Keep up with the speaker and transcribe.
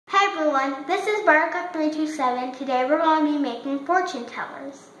everyone, this is Buttercup327. Today we're going to be making fortune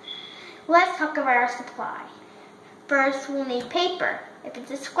tellers. Let's talk about our supply. First, we'll need paper. If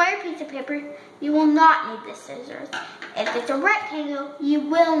it's a square piece of paper, you will not need the scissors. If it's a rectangle, you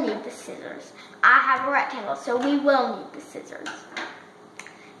will need the scissors. I have a rectangle, so we will need the scissors.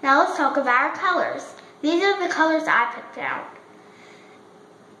 Now let's talk about our colors. These are the colors I picked out.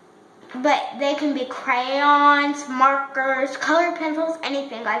 But they can be crayons, markers, colored pencils,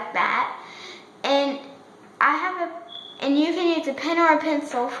 anything like that. And you can use a pen or a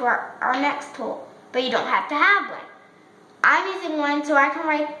pencil for our next tool, but you don't have to have one. I'm using one so I can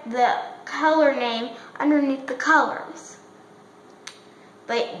write the color name underneath the colors.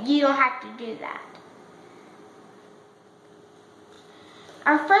 But you don't have to do that.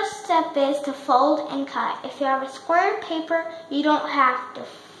 Our first step is to fold and cut. If you have a square paper, you don't have to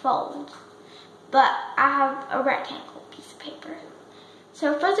fold. But I have a rectangle piece of paper.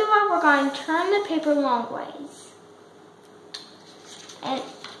 So first of all, we're going to turn the paper long ways. And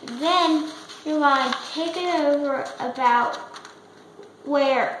then you're going to take it over about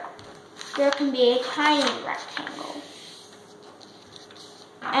where there can be a tiny rectangle.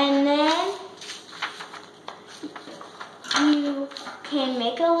 And then you can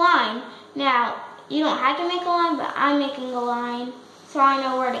make a line. Now, you don't have to make a line, but I'm making a line so I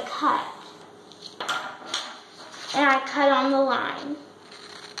know where to cut. And I cut on the line.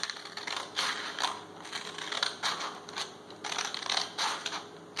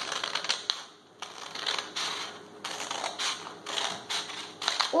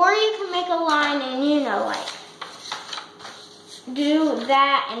 Or you can make a line and do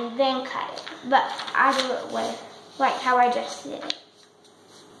that and then cut it. But I do it with like how I just did it.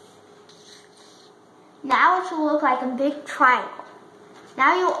 Now it will look like a big triangle.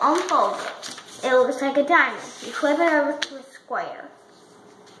 Now you unfold it. It looks like a diamond. You flip it over to a square.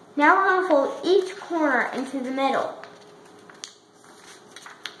 Now we're going to fold each corner into the middle.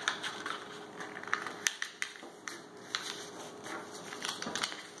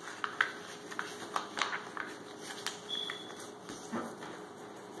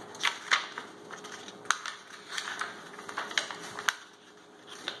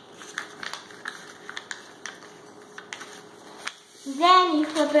 Then you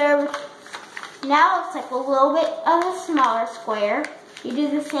flip it over. Now it looks like a little bit of a smaller square. You do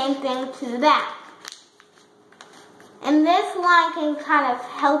the same thing to the back. And this line can kind of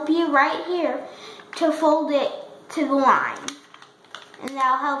help you right here to fold it to the line. And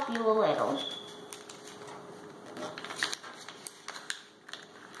that'll help you a little.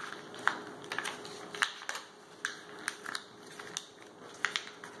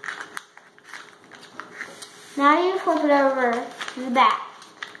 Now you flip it over to the back.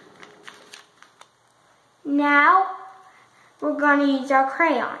 Now we're going to use our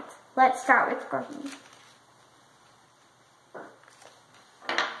crayons. Let's start with green.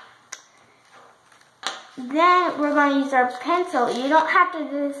 Then we're going to use our pencil. You don't have to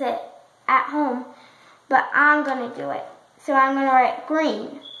do this at home, but I'm going to do it. So I'm going to write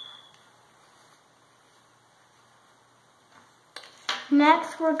green.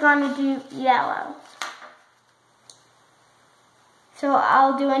 Next we're going to do yellow. So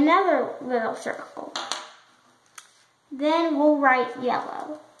I'll do another little circle. Then we'll write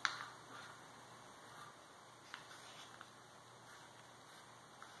yellow.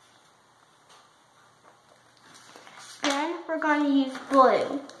 Then we're going to use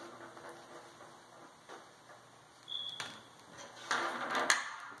blue.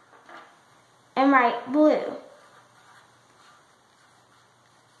 And write blue.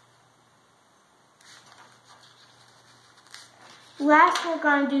 Last, we're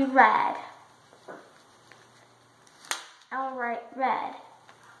going to do red. I'll write red.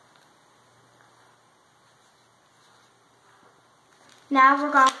 Now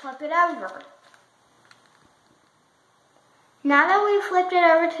we're going to flip it over. Now that we've flipped it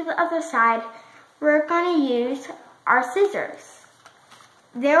over to the other side, we're going to use our scissors.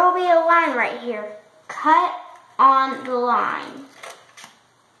 There will be a line right here. Cut on the line.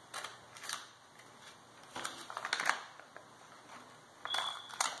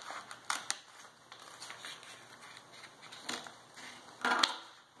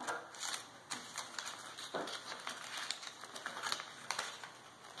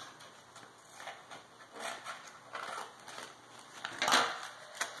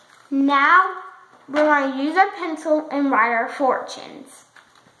 Now, we're going to use our pencil and write our fortunes.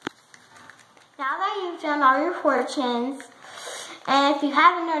 Now that you've done all your fortunes, and if you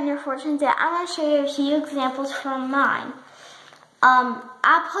haven't done your fortunes yet, I'm going to show you a few examples from mine.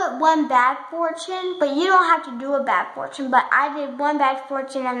 I put one bad fortune, but you don't have to do a bad fortune, but I did one bad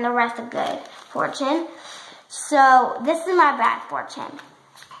fortune and the rest a good fortune. So this is my bad fortune.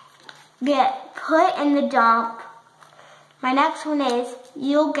 Get put in the dump. My next one is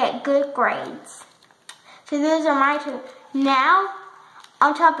you'll get good grades. So those are my two. Now,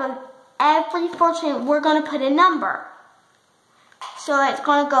 on top of every fortune, we're going to put a number. So it's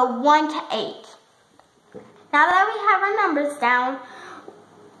going to go 1 to 8. Now that we have our numbers down,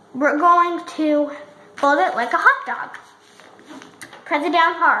 we're going to fold it like a hot dog. Press it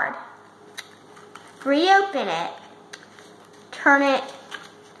down hard. Reopen it. Turn it.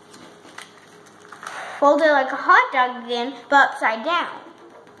 Fold it like a hot dog again, but upside down.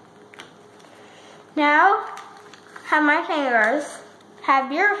 Now, have my fingers,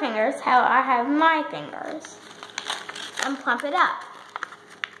 have your fingers, how I have my fingers. And plump it up.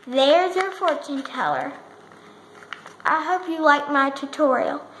 There's your fortune teller. I hope you liked my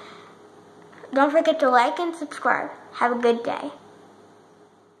tutorial. Don't forget to like and subscribe. Have a good day.